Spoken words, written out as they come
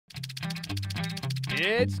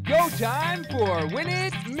It's go time for Win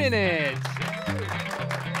It Minutes.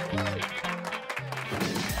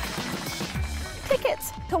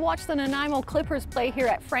 Tickets to watch the Nanaimo Clippers play here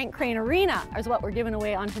at Frank Crane Arena is what we're giving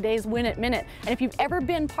away on today's Win It Minute. And if you've ever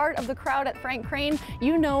been part of the crowd at Frank Crane,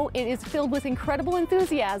 you know it is filled with incredible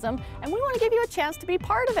enthusiasm, and we want to give you a chance to be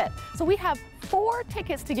part of it. So we have 4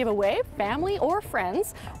 tickets to give away, family or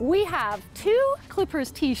friends. We have 2 Clippers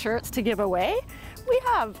t-shirts to give away. We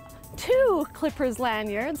have 2 Clippers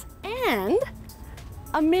lanyards and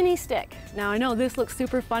a mini stick. Now I know this looks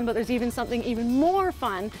super fun, but there's even something even more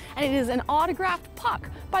fun, and it is an autographed puck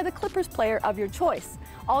by the Clippers player of your choice.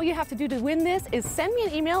 All you have to do to win this is send me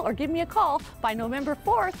an email or give me a call by November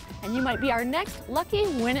 4th, and you might be our next lucky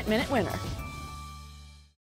Win It Minute winner.